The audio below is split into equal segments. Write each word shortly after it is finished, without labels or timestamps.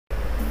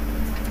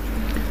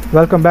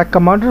Welcome back,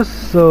 commanders.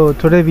 So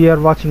today we are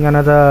watching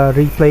another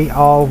replay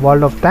of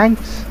World of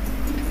Tanks,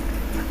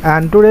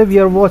 and today we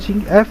are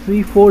watching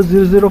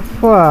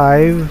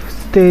FV4005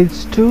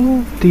 stage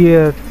 2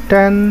 tier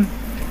 10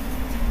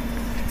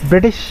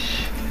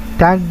 British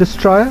tank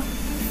destroyer.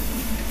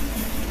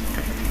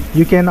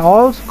 You can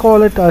also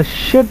call it a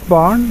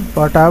shitbarn,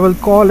 but I will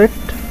call it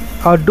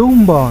a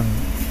doombarn.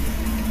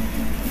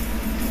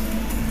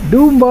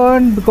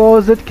 Doombarn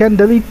because it can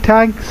delete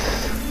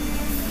tanks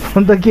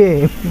from the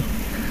game.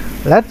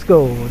 Let's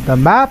go. The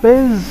map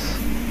is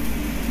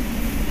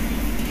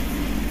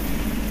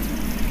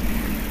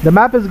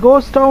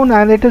Ghost Town,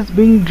 and it is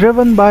being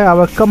driven by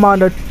our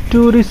commander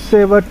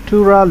Saver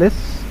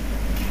Turalis.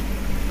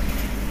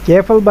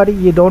 Careful, buddy,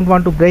 you don't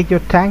want to break your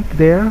tank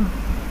there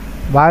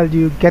while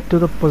you get to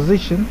the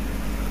position.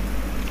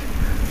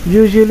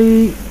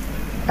 Usually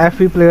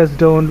FV players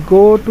don't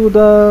go to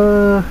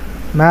the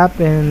map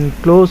in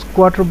close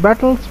quarter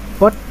battles,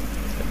 but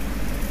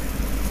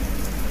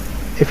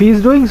if he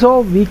is doing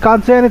so, we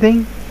can't say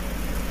anything.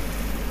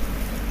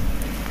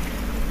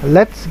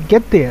 Let's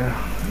get there.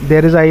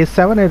 There is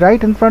IS-7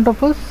 right in front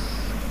of us.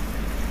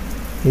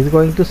 He's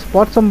going to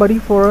spot somebody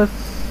for us.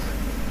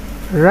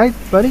 Right,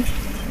 buddy?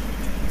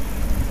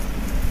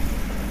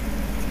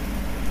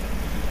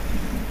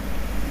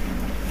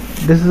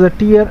 This is a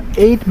tier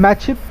 8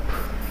 matchup.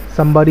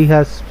 Somebody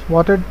has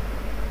spotted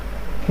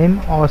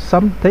him or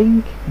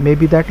something.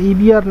 Maybe that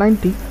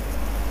EBR-90.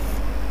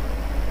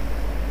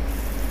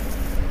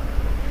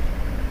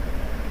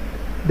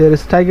 There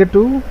is Tiger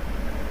 2.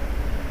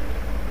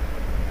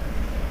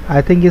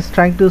 I think he's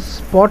trying to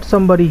spot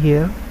somebody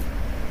here.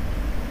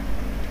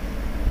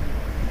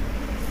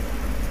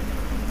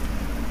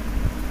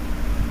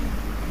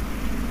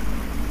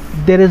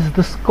 There is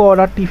the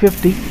Skoda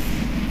T50,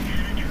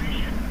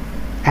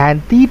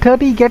 and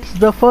T30 gets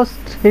the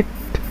first hit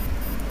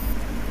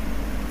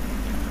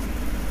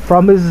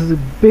from his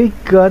big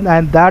gun,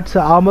 and that's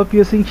an armor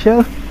piercing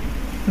shell.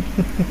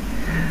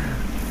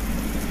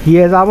 He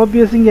has armor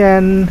piercing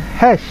and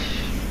hash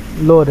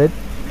loaded.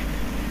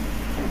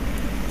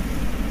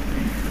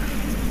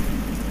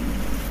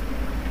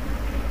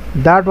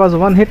 That was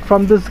one hit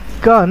from this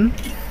gun.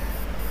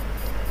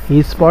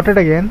 He's spotted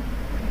again.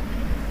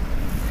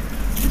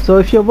 So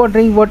if you're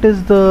wondering what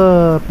is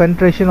the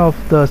penetration of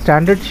the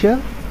standard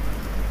shell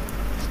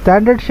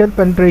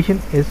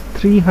penetration is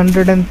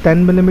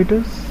 310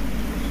 millimeters.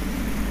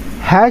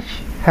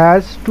 Hash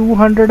has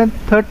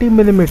 230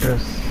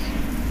 millimeters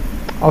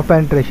of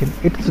penetration.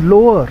 It's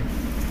lower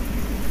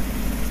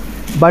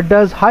but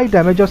does high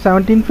damage of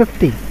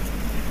 1750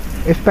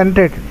 if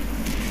penetrated.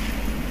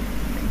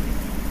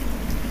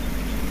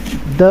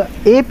 The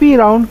AP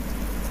round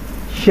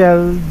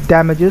shell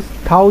damages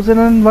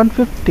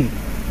 1150.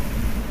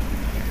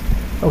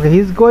 Okay,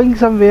 he's going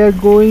somewhere,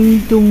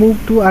 going to move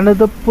to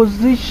another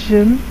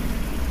position.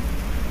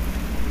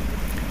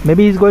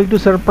 Maybe he's going to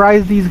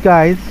surprise these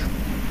guys,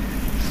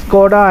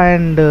 Skoda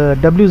and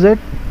WZ.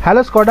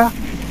 Hello, Skoda.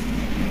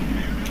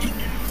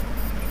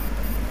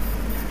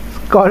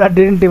 Skoda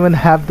didn't even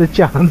have the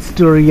chance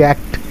to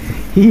react.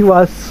 He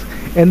was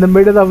in the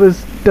middle of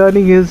his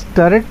turning his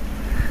turret.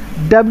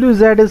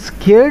 WZ is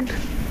scared.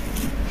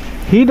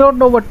 He don't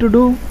know what to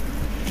do.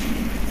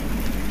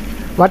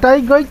 What are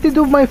you going to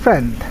do, my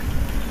friend?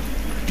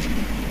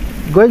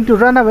 Going to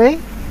run away?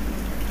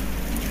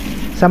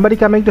 Somebody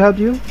coming to help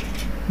you?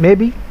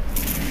 Maybe.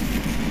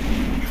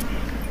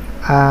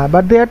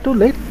 But they are too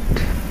late.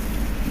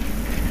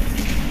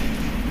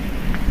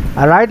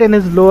 Right in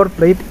his lower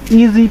plate,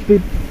 easy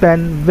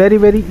pen,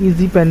 very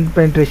easy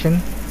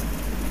penetration.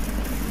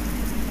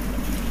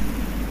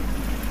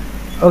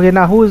 Okay,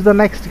 now who is the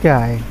next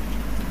guy?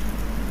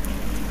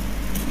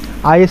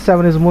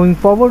 IS-7 is moving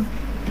forward.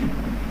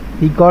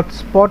 He got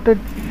spotted.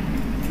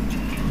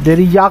 There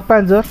is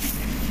Jagdpanzer.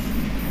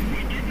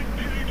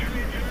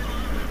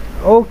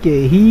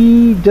 Okay,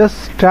 he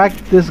just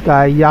tracked this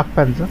guy,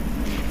 Jagdpanzer.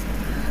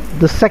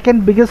 The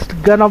second biggest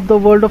gun of the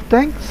World of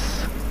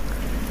Tanks.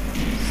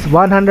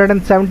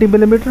 170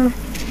 millimeter.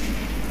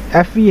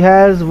 FV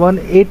has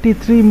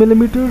 183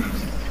 millimeters.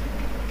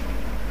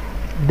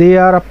 They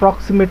are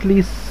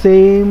approximately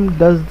same,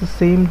 does the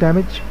same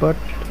damage, but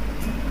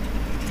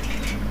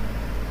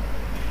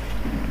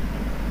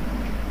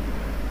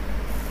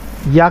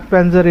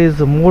Jagdpanzer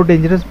is more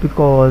dangerous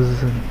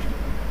because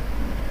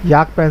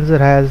Jagdpanzer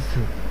has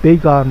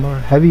big armor,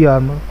 heavy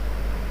armor.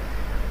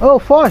 Oh,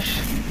 Foch!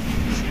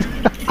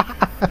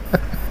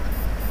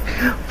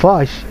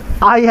 Foch,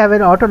 I have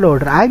an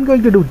autoloader. I'm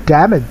going to do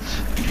damage.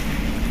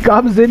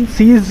 Comes in,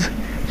 sees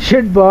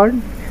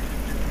shitbarn.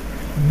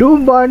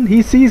 Doombarn,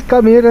 he sees,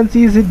 come here and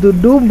sees it, the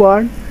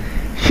doombarn,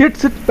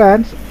 shits its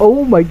pants.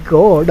 Oh my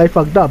god, I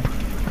fucked up.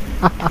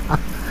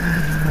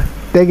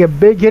 Take a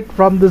big hit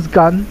from this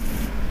gun.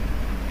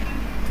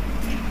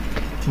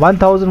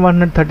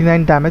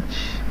 1139 damage.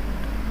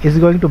 Is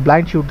going to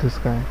blind shoot this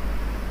guy.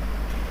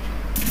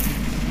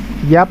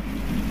 Yep.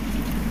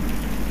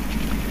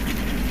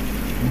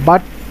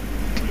 But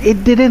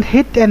it didn't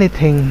hit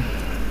anything.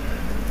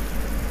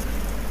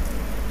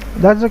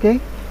 That's okay.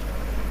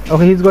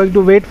 Okay, he's going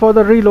to wait for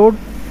the reload.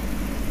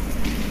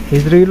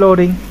 He's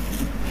reloading.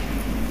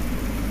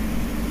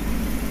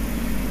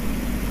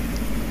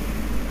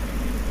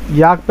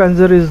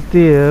 Jagdpanzer is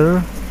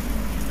there.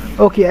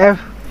 Okay,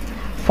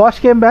 Foch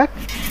came back.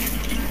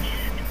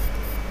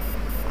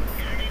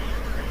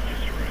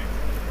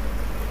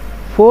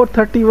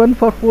 .431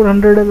 for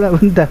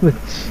 411 damage.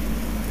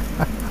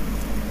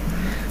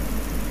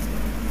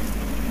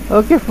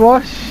 Okay,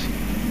 Foch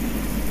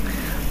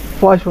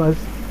was,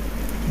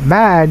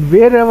 man,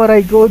 wherever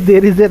I go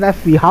there is an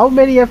FV. How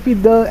many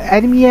FV the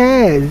enemy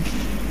has?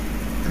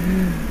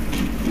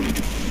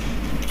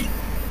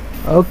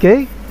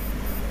 Okay,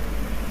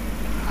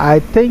 I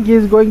think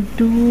he's going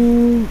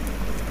to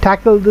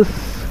tackle this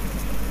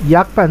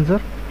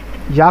Jagdpanzer.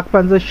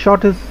 Jagdpanzer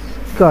shot his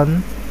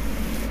gun.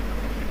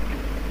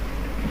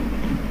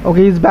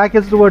 Okay, his back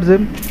is towards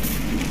him.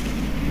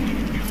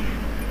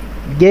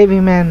 Gave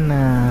him an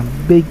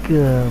big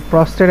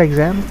prostate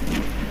exam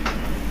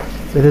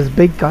with his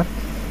big gun.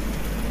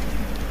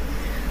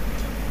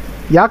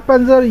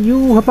 Jagdpanzer,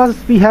 you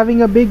must be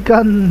having a big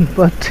gun,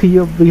 but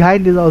your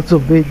behind is also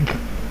big.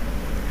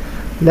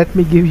 Let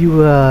me give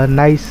you a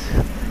nice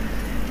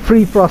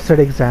free prostate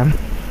exam.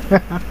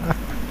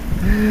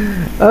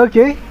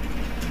 Okay,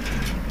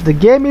 the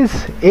game is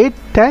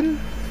 8-10.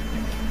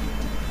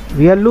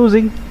 We are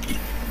losing.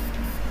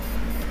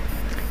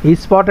 He's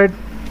spotted.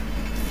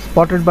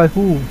 Spotted by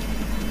who?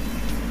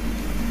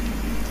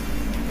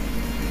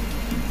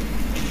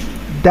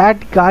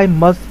 That guy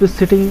must be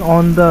sitting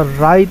on the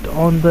right,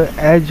 on the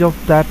edge of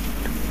that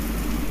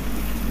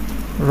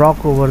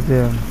rock over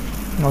there.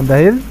 On the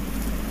hill?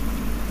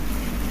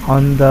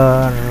 On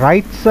the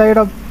right side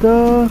of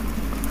the...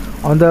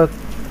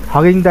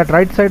 hugging that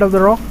right side of the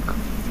rock?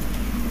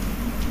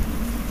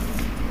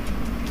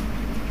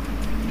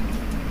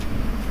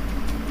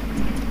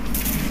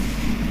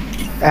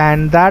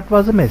 And that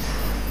was a miss.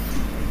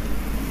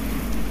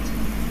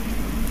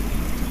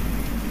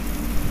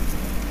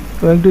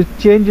 Going to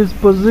change his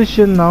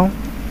position now.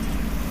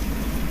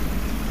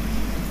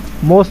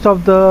 Most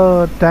of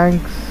the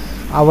tanks,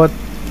 our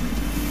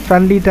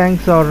friendly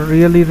tanks, are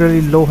really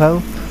low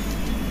health.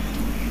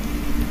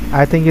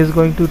 I think he's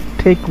going to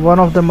take one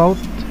of them out.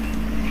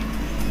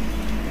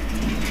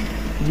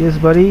 Yes,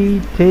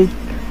 buddy, take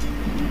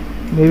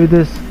maybe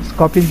this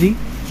Scorpion G.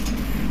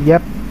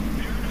 Yep,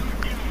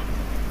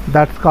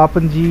 that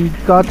Scorpion G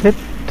got hit.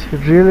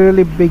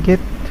 Really big hit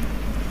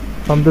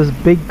from this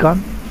big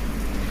gun.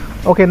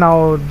 Okay,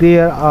 now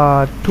there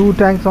are two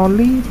tanks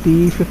only,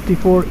 the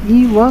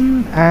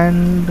FV4005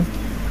 and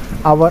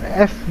our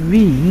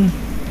FV.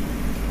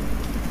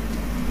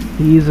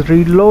 He is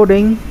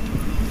reloading.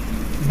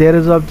 There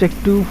is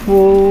object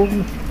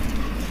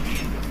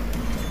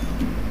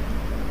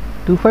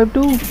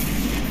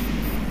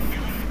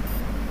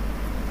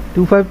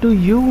 252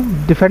 U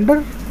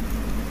defender,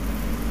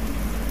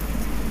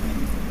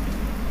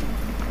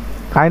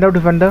 kind of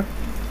defender.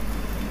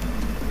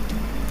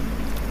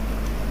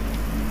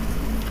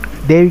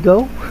 There we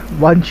go,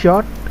 one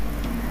shot,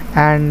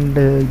 and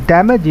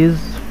damage is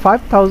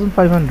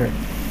 5,500.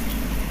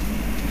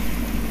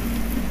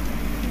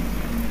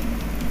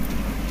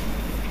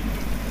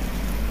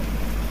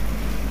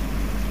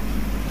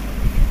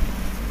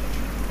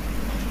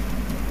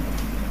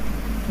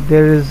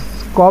 There is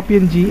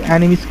Scorpion G,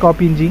 enemy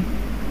Scorpion G,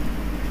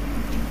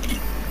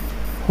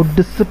 who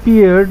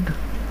disappeared.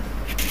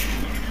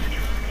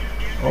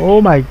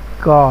 Oh my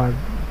god.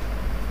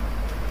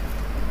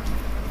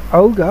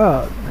 Oh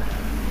god.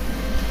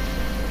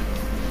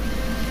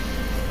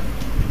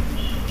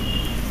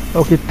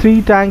 Okay,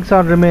 3 tanks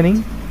are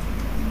remaining.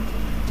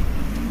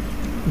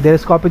 There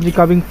is Scorpion G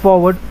coming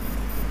forward.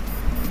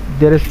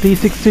 There is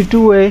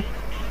T-62A.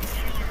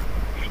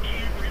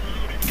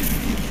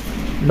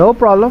 No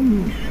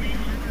problem.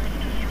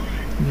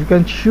 You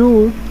can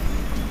shoot.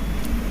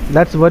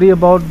 Let's worry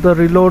about the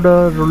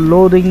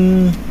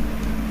reloading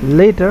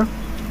later.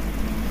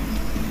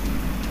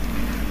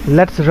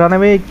 Let's run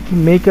away,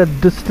 make a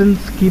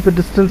distance, keep a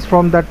distance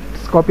from that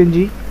Scorpion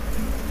G.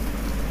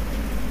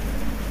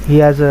 He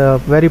has a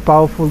very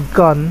powerful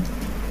gun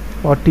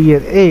for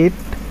tier 8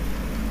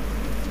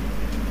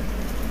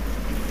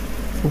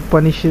 who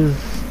punishes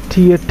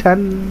tier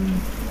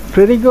 10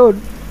 pretty good.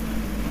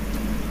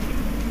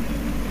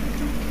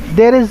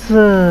 There is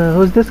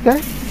who's this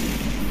guy?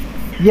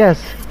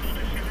 Yes,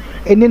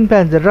 Indian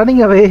Panzer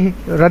running away,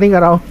 running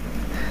around.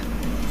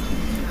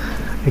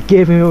 I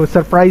gave him a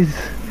surprise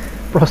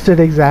prostate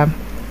exam.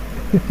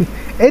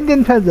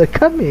 Indian Panzer,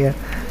 come here.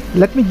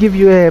 Let me give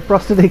you a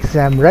prostate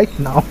exam right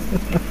now.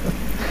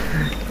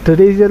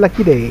 Today is your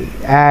lucky day,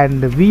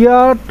 and we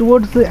are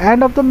towards the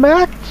end of the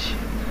match.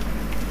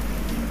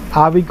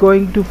 Are we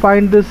going to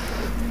find this?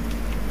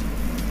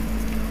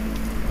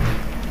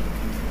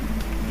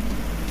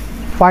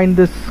 Find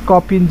this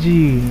Scorpion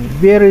G.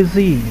 Where is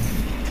he?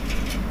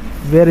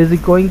 Where is he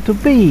going to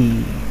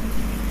be?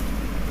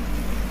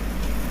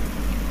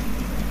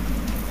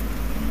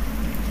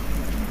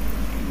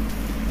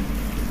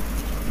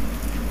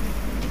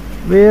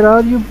 Where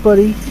are you,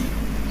 buddy?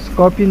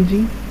 Scorpion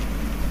G.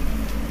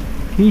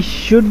 He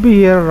should be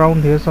here,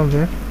 around here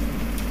somewhere.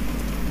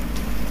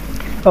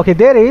 Okay,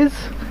 there he is.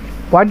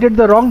 Pointed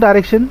the wrong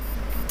direction.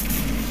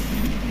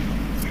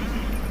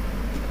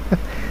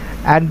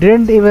 And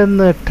didn't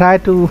even try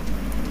to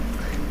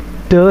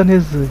turn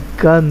his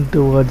gun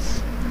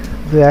towards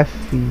the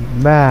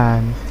FV,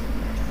 man.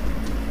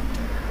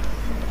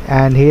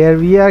 And here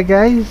we are,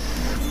 guys.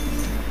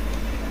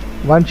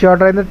 One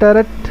shot in the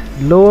turret,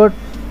 lower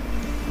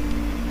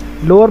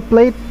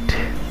plate.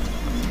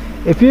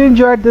 If you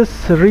enjoyed this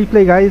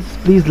replay, guys,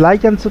 please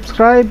like and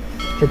subscribe.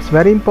 It's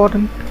very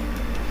important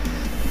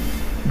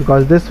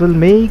because this will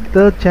make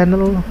the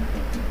channel,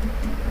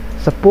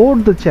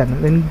 support the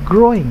channel in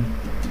growing.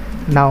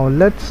 Now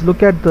let's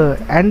look at the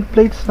end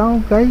plates now,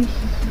 guys.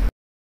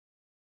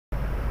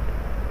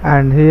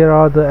 And here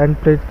are the end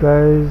plates,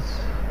 guys.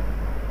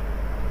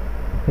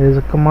 Here is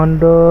a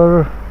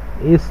commander,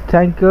 ace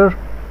tanker,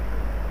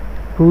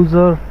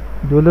 cruiser,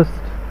 duelist,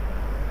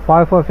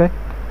 5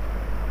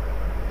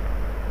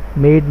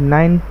 made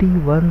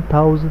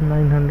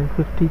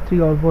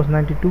 91,953, almost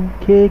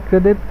 92k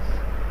credits,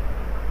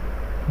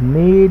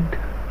 made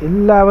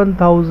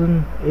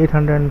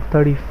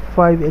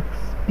 11,835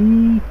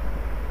 XP,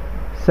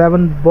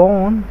 7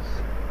 bonds,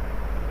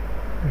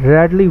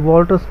 Radley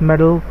Walters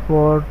medal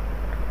for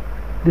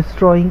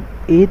destroying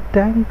 8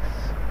 tanks,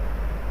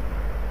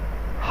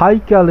 high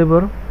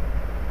caliber,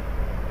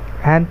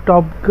 and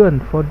Top Gun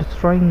for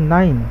destroying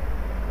 9.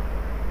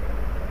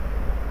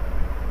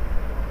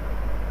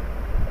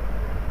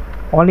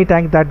 Only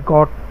tank that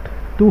got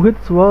 2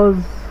 hits was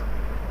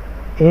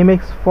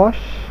AMX Foch,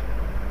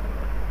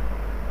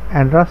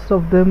 and rest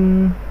of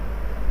them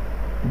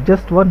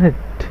just 1 hit.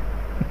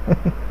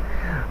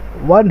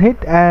 1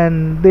 hit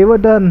and they were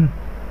done.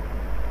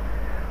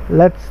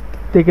 Let's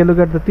take a look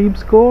at the team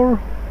score.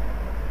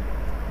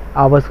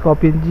 Our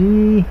Scorpion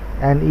G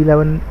and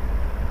 11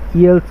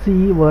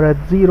 ELC were at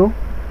 0,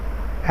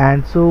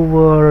 and so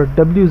were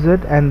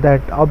WZ and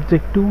that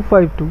Object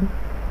 252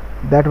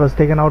 that was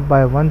taken out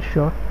by 1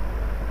 shot.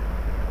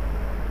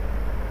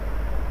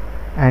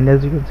 And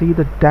as you can see,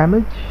 the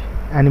damage,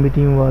 enemy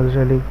team was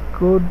really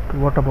good.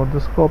 What about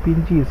the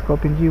Scorpion G?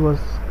 Scorpion G was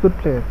good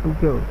player, 2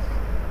 kills.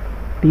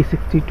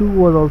 T62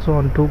 was also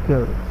on 2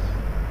 kills.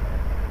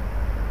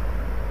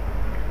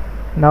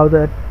 Now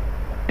the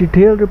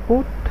detailed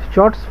report: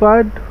 shots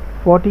fired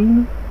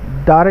 14,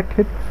 direct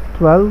hits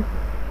 12,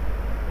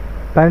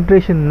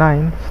 penetration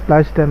 9,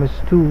 splash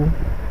damage 2,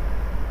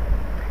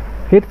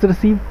 hits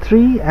received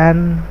 3,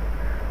 and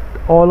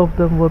all of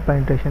them were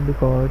penetration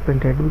because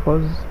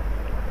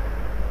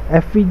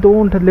FV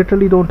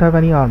literally don't have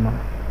any armor.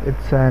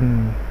 It's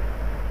an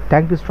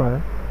tank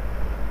destroyer,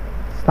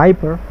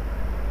 sniper,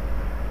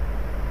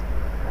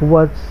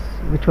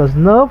 which was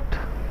nerfed,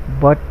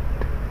 but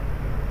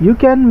you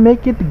can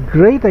make it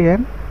great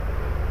again.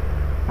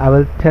 I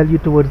will tell you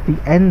towards the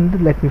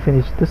end. Let me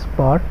finish this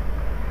part.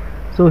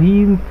 So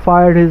he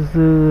fired his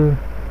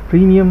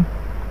premium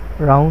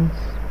rounds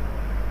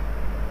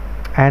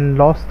and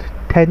lost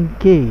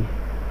 10k.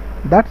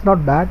 That's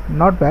not bad,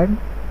 not bad.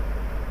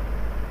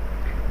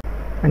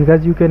 And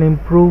guys, you can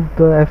improve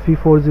the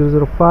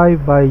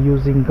FV4005 by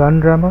using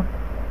gun rammer,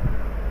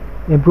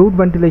 improved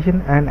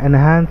ventilation, and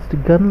enhanced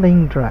gun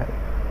laying drive.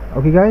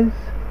 Okay guys,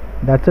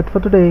 that's it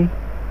for today.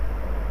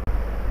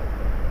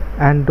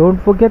 And don't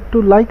forget to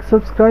like,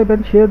 subscribe,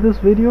 and share this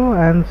video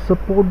and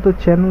support the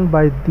channel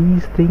by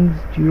these things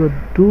you are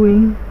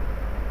doing.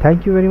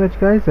 Thank you very much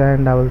guys,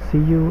 and I will see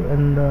you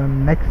in the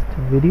next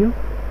video.